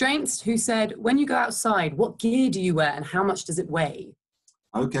from Strengths, who said, when you go outside, what gear do you wear and how much does it weigh?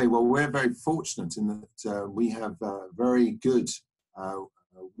 Okay, well, we're very fortunate in that we have very good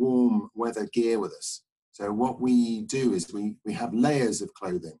warm weather gear with us. So what we do is we have layers of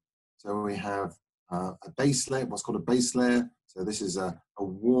clothing. So we have a base layer, what's called a base layer. So this is a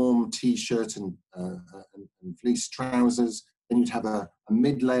warm t-shirt and fleece trousers. Then you'd have a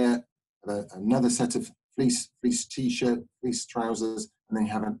mid layer, another set of fleece t-shirt, fleece trousers, and then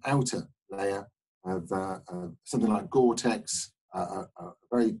you have an outer layer of something like Gore-Tex, a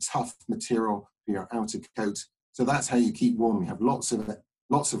very tough material for your outer coat. So that's how you keep warm. You have lots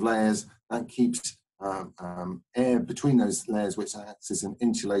of layers that keeps air between those layers, which acts as an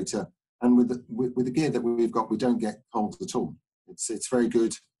insulator. And with the gear that we've got, we don't get cold at all. It's very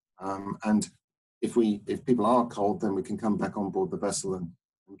good. And if people are cold, then we can come back on board the vessel and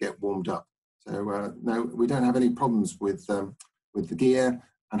get warmed up. So no, we don't have any problems with the gear.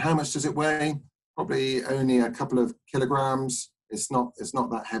 And how much does it weigh? Probably only a couple of kilograms. It's not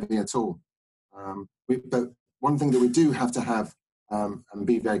that heavy at all. But one thing that we do have to have and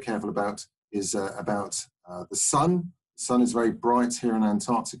be very careful about is about the sun. The sun is very bright here in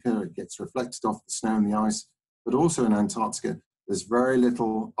Antarctica. It gets reflected off the snow and the ice. But also in Antarctica, there's very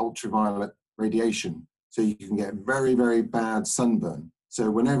little ultraviolet radiation. So you can get very, very bad sunburn. So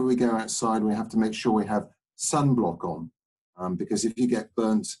whenever we go outside, we have to make sure we have sunblock on, because if you get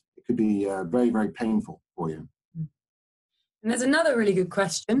burnt, it could be very, very painful for you. And there's another really good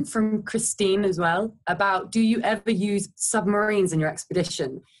question from Christine as well about, do you ever use submarines in your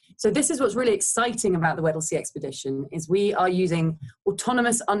expedition? So this is what's really exciting about the Weddell Sea expedition, is we are using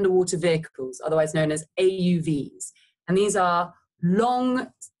autonomous underwater vehicles, otherwise known as AUVs. And these are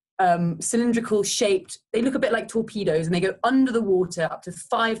long cylindrical shaped, they look a bit like torpedoes, and they go under the water up to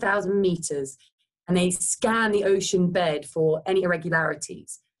 5,000 meters, and they scan the ocean bed for any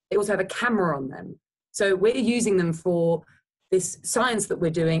irregularities. They also have a camera on them. So we're using them for this science that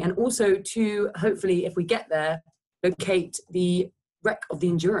we're doing, and also to hopefully, if we get there, locate the wreck of the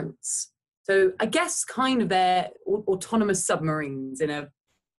Endurance. So I guess kind of they're autonomous submarines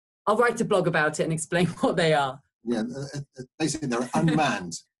I'll write a blog about it and explain what they are. Yeah, basically they're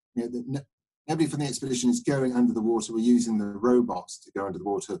unmanned. Nobody from the expedition is going under the water. We're using the robots to go under the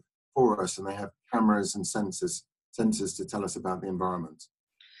water for us, and they have cameras and sensors to tell us about the environment.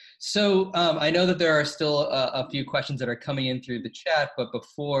 So I know that there are still a few questions that are coming in through the chat, but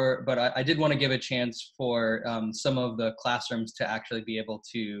I did want to give a chance for some of the classrooms to actually be able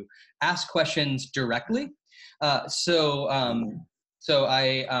to ask questions directly. So I'm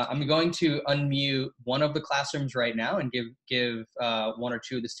going to unmute one of the classrooms right now and give one or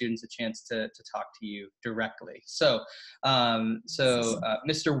two of the students a chance to talk to you directly. So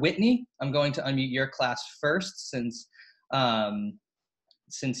Mr. Whitney, I'm going to unmute your class first, since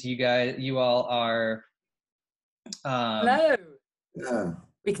you all are. Hello. Yeah.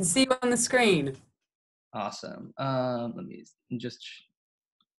 We can see you on the screen. Awesome. Let me just.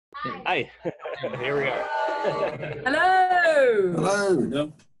 Hi. Here we are. Hello.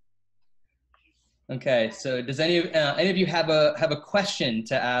 Hello. Okay. So does any of you have a question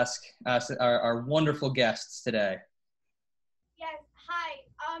to ask us, our wonderful guests today? Yes, hi.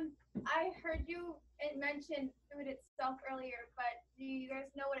 I heard you mention food itself earlier, but do you guys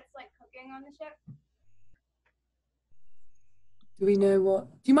know what it's like cooking on the ship? Do we know what?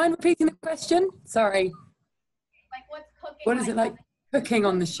 Do you mind repeating the question? Sorry. Like, what's cooking? What is it like cooking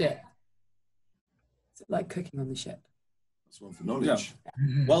on the ship? Is it like cooking on the ship? That's one for knowledge.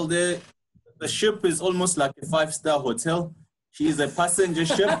 Yeah. Well, the ship is almost like a 5-star hotel. She's a passenger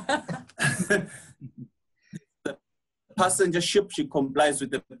ship. Passenger ship, she complies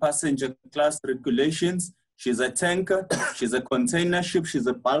with the passenger class regulations. She's a tanker, she's a container ship, she's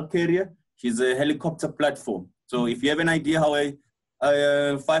a bulk carrier, she's a helicopter platform. So if you have an idea how a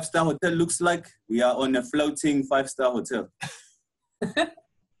 5-star hotel looks like, we are on a floating 5-star hotel. I'd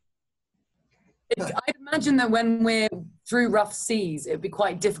imagine that when we're through rough seas, it'd be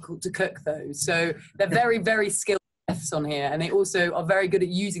quite difficult to cook those. So they're very, very skilled chefs on here, and they also are very good at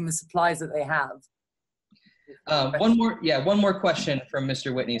using the supplies that they have. One more question from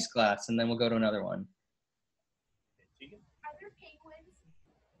Mr. Whitney's class, and then we'll go to another one. Are there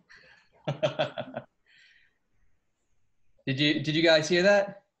penguins? Did you guys hear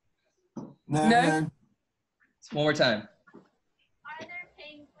that? No. One more time. Are there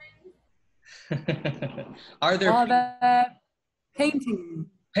penguins? Are there painting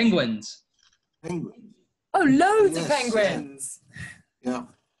penguins? Penguins. Oh, loads Yes. of penguins. Yeah.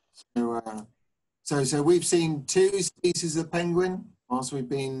 So we've seen 2 species of penguin whilst we've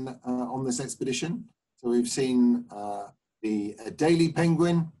been on this expedition. So we've seen the Adelie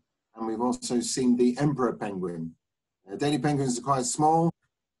penguin, and we've also seen the emperor penguin. Adelie penguins are quite small.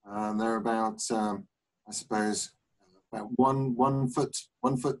 They're about, I suppose, about one foot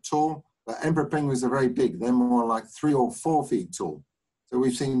tall. But emperor penguins are very big. They're more like 3 or 4 feet tall. So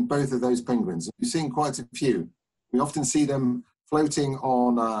we've seen both of those penguins. We've seen quite a few. We often see them floating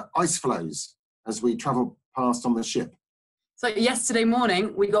on ice floes as we travel past on the ship. So yesterday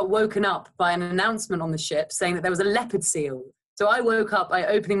morning, we got woken up by an announcement on the ship saying that there was a leopard seal. So I woke up by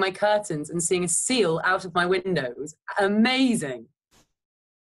opening my curtains and seeing a seal out of my window. It was amazing.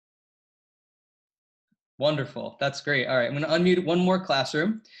 Wonderful. That's great. All right, I'm going to unmute one more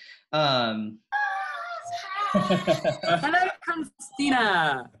classroom. Hello,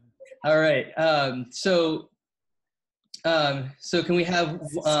 Christina. All right. So can we have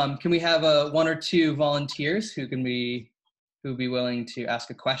one or two volunteers who'd be willing to ask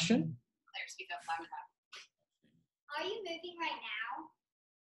a question? Are you moving right now?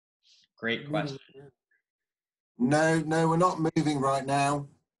 Great question. No, we're not moving right now.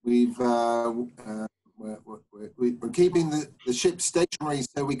 We're keeping the ship stationary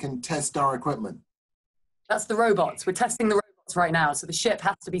so we can test our equipment. That's the robots. We're testing the robots right now, so the ship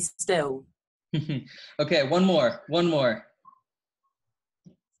has to be still. Okay, one more. Lois,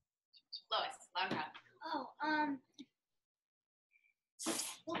 loud crowd. Oh,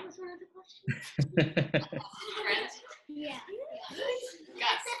 what was one of the questions? Trent? Yeah.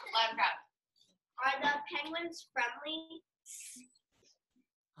 Gus, loud crowd. Are the penguins friendly?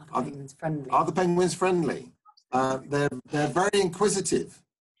 Are the penguins friendly? Are the penguins friendly? They're very inquisitive.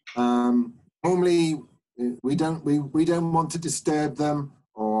 Normally, we don't want to disturb them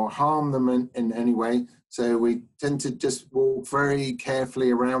or harm them in any way. So we tend to just walk very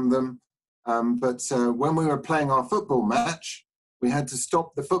carefully around them. But when we were playing our football match, we had to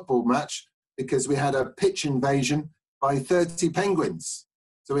stop the football match because we had a pitch invasion by 30 penguins.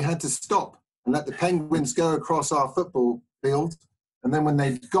 So we had to stop and let the penguins go across our football field. And then when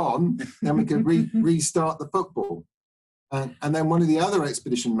they'd gone, then we could restart the football. And then one of the other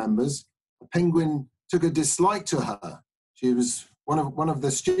expedition members, a penguin took a dislike to her. She was one of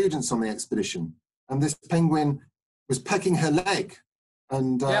the students on the expedition. And this penguin was pecking her leg.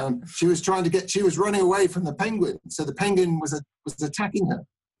 And she was she was running away from the penguin. So the penguin was attacking her.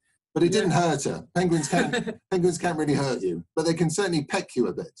 But it didn't hurt her. Penguins can't really hurt you, but they can certainly peck you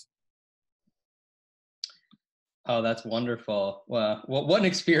a bit. Oh, that's wonderful. Well, what an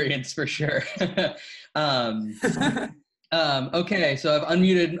experience for sure. Okay, so I've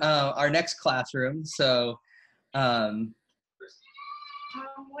unmuted our next classroom. So, what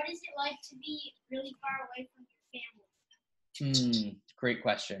is it like to be really far away from your family? Great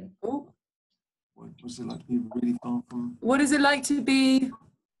question. Oh. What was it like to be really far from? What is it like to be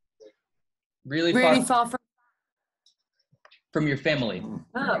really far from your family?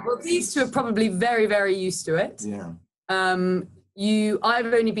 Well, these two are probably very, very used to it. Yeah. I've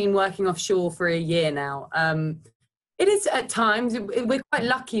only been working offshore for a year now. It is at times, we're quite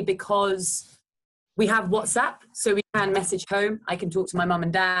lucky because we have WhatsApp, so we can message home. I can talk to my mum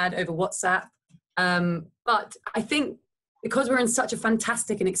and dad over WhatsApp. But I think because we're in such a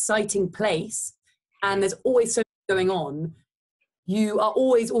fantastic and exciting place, and there's always so much going on, you are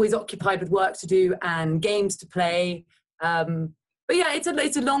always occupied with work to do and games to play. But yeah,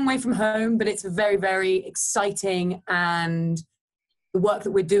 it's a long way from home, but it's very, very exciting, and the work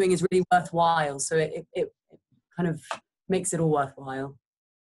that we're doing is really worthwhile. So it kind of makes it all worthwhile.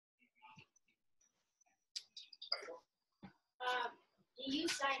 Do you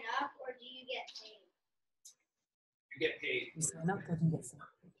sign up or do you get paid? You get paid. You sign up or do you get paid?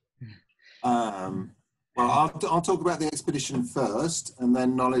 Well, I'll talk about the expedition first, and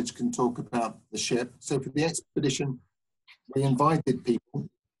then Knowledge can talk about the ship. So for the expedition, we invited people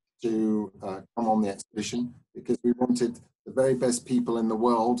to come on the expedition because we wanted the very best people in the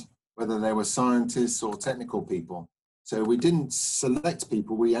world, whether they were scientists or technical people. So we didn't select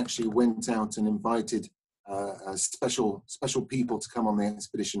people, we actually went out and invited special people to come on the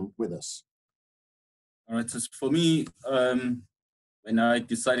expedition with us. All right, so for me, when I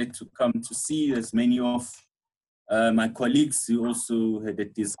decided to come to sea, as many of my colleagues who also had a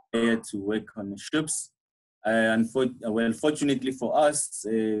desire to work on ships. Fortunately for us,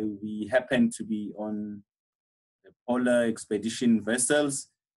 we happened to be on the polar expedition vessels,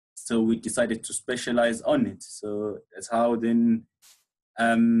 so we decided to specialize on it. So that's how then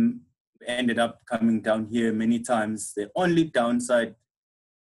we ended up coming down here many times. The only downside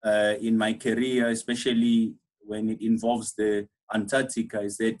in my career, especially when it involves the Antarctica,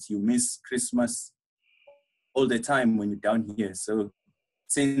 is that you miss Christmas all the time when you're down here. So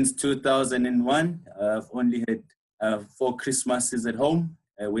since 2001, I've only had 4 Christmases at home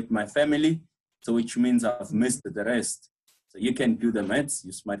with my family, so which means I've missed the rest. So you can do the maths,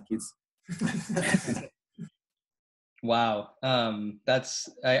 you smart kids. Wow,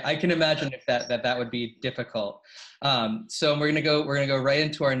 I can imagine if that would be difficult. So we're gonna go right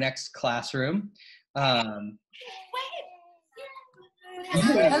into our next classroom.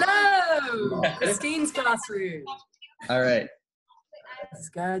 Hello, Christine's classroom. All right. This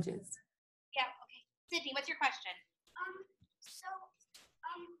is gorgeous. Yeah. Okay. Sydney, what's your question?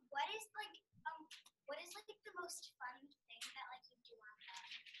 What is the most fun thing that you do on the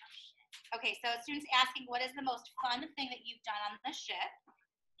ship? Okay, so students asking, what is the most fun thing that you've done on the ship?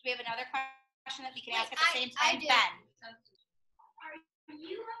 Do we have another question that we can ask at the same time? Ben. Are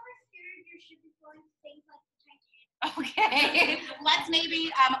you ever scared your ship is going to sink like the Titanic? Okay, let's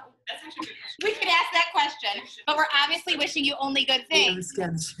maybe, we could ask that question, but we're obviously wishing you only good things.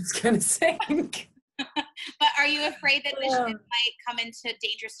 It's gonna sink. But are you afraid that the ship might come into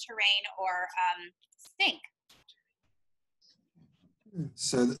dangerous terrain or sink?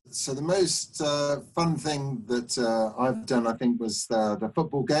 So the most fun thing that I've done, I think, was the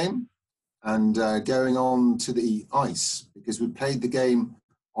football game and going on to the ice, because we played the game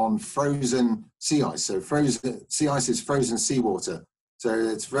on frozen sea ice. So frozen sea ice is frozen seawater. So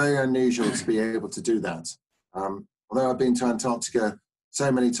it's very unusual to be able to do that. Although I've been to Antarctica so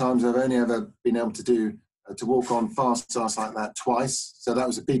many times, I've only ever been able to do to walk on fast ice like that twice. So that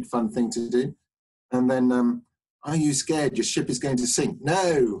was a big fun thing to do. And then, are you scared your ship is going to sink?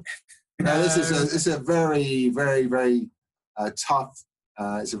 No. No, this is a very, very, very tough.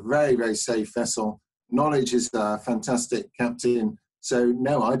 It's a very, very safe vessel. Knowledge is a fantastic captain. So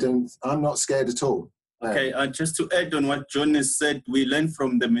no, I'm not scared at all. Okay, just to add on what John has said, we learn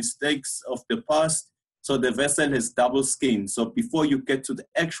from the mistakes of the past. So the vessel has double skin. So before you get to the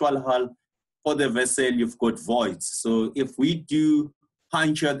actual hull for the vessel, you've got voids. So if we do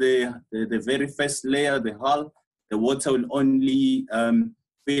puncture the very first layer, the hull, the water will only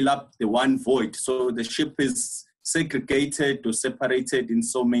fill up the one void. So the ship is segregated or separated in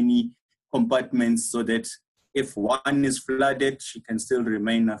so many compartments so that if one is flooded, she can still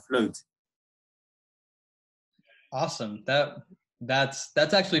remain afloat. Awesome. That's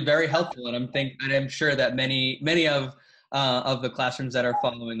actually very helpful, and I'm sure that many of the classrooms that are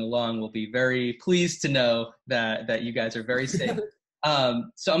following along will be very pleased to know that you guys are very safe.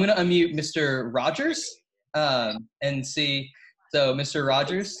 So I'm going to unmute Mr. Rogers and see. So Mr.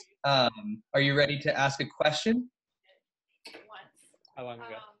 Rogers, are you ready to ask a question? How long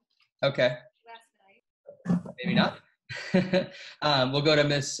ago? Okay. Maybe not. We'll go to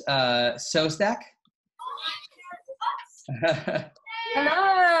Miss Sostak.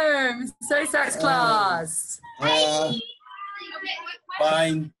 Hello, so Sarah's class.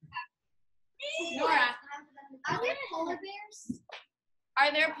 Fine. Nora, are there polar bears?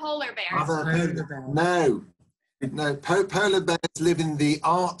 Are there polar bears? No. Polar bears live in the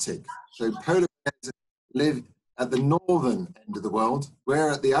Arctic. So polar bears live at the northern end of the world.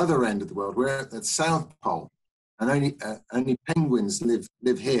 We're at the other end of the world. We're at the South Pole, and only penguins live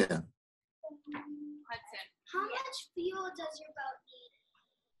here. How much fuel does your boat need?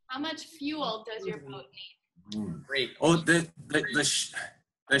 How much fuel does your boat need? Great. Oh, the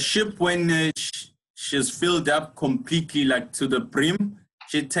ship, when she's filled up completely, like to the brim,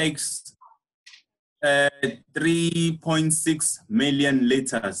 she takes 3.6 million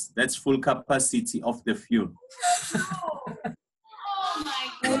liters. That's full capacity of the fuel. Oh my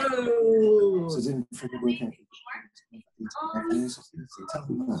God.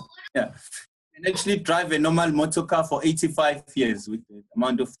 Yeah. And actually drive a normal motor car for 85 years with the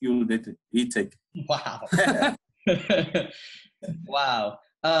amount of fuel that we take. Wow. Wow.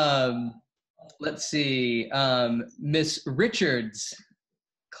 Let's see. Miss Richards'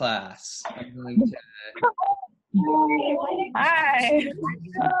 class. I'm going to... Hi.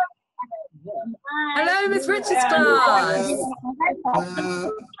 Hello, Miss Richards' class.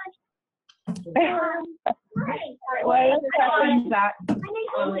 What is the question that?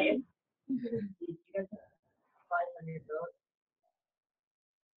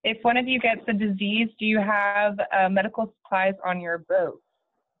 If one of you gets the disease, do you have medical supplies on your boat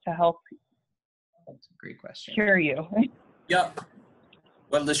to help? That's a great question. Cure you? Yeah.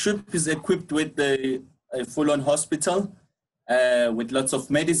 Well, the ship is equipped with a full-on hospital with lots of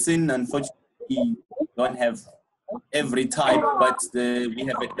medicine. Unfortunately, we don't have every type, but we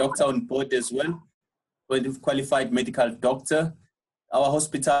have a doctor on board as well, a qualified medical doctor. Our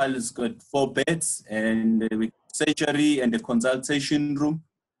hospital has got 4 beds and with surgery and a consultation room.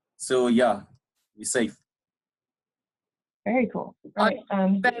 So yeah, we're safe. Very cool. Right.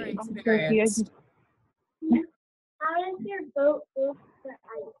 Very experienced. How does your boat go through the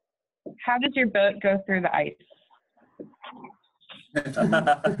ice? How does your boat go through the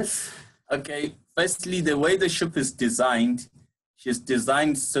ice? Okay, firstly, the way the ship is designed, she's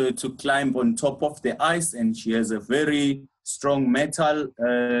designed so to climb on top of the ice, and she has a very strong metal,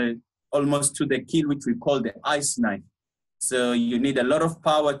 almost to the keel, which we call the ice knife. So you need a lot of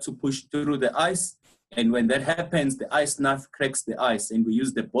power to push through the ice. And when that happens, the ice knife cracks the ice, and we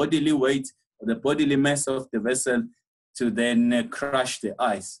use the bodily weight or the bodily mass of the vessel to then crush the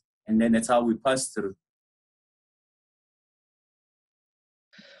ice. And then that's how we pass through.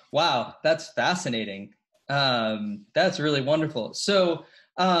 Wow, that's fascinating. That's really wonderful. So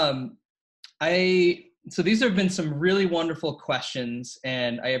so these have been some really wonderful questions,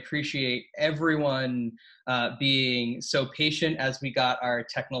 and I appreciate everyone being so patient as we got our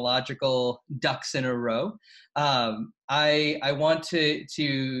technological ducks in a row. I want to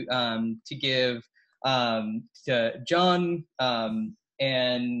give to John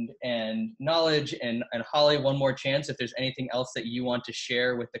and Knowledge and Holly one more chance. If there's anything else that you want to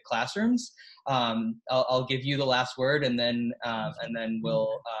share with the classrooms, I'll give you the last word, and then I'll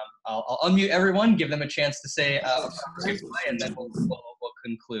unmute everyone, give them a chance to say and then we'll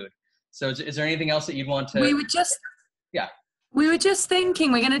conclude. So is there anything else that you'd want to? We were just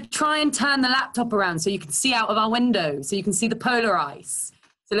thinking we're going to try and turn the laptop around so you can see out of our window, so you can see the polar ice.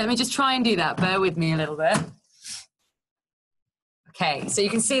 So let me just try and do that. Bear with me a little bit. Okay, so you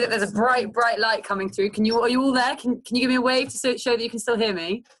can see that there's a bright light coming through. Are you all there? Can you give me a wave to show that you can still hear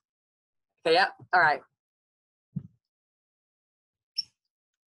me? Okay, yeah, all right.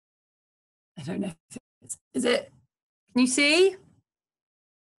 I don't know if is it, can you see?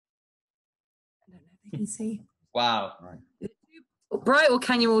 You can see. Wow. Bright, or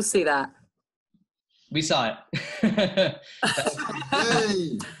can you all see that? We saw it.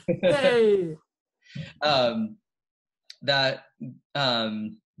 Hey. That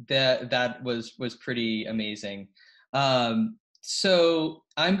was pretty amazing. So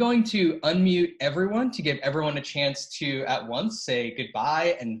I'm going to unmute everyone to give everyone a chance to at once say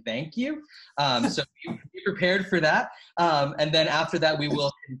goodbye and thank you. So be prepared for that. And then after that, we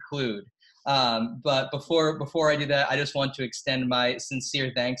will conclude. But before I do that, I just want to extend my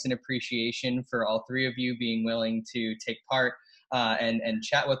sincere thanks and appreciation for all three of you being willing to take part and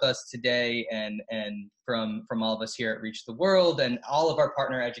chat with us today, and from all of us here at Reach the World, and all of our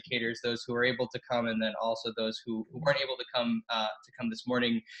partner educators, those who were able to come, and then also those who weren't able to come this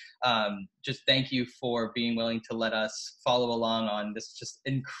morning. Just thank you for being willing to let us follow along on this just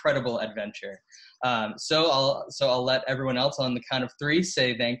incredible adventure. So I'll let everyone else on the count of three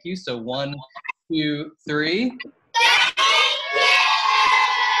say thank you. So 1, 2, 3.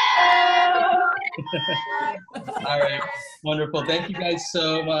 All right, wonderful. Thank you guys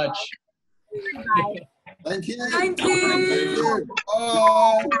so much. Thank you. Thank you.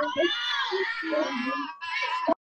 Bye.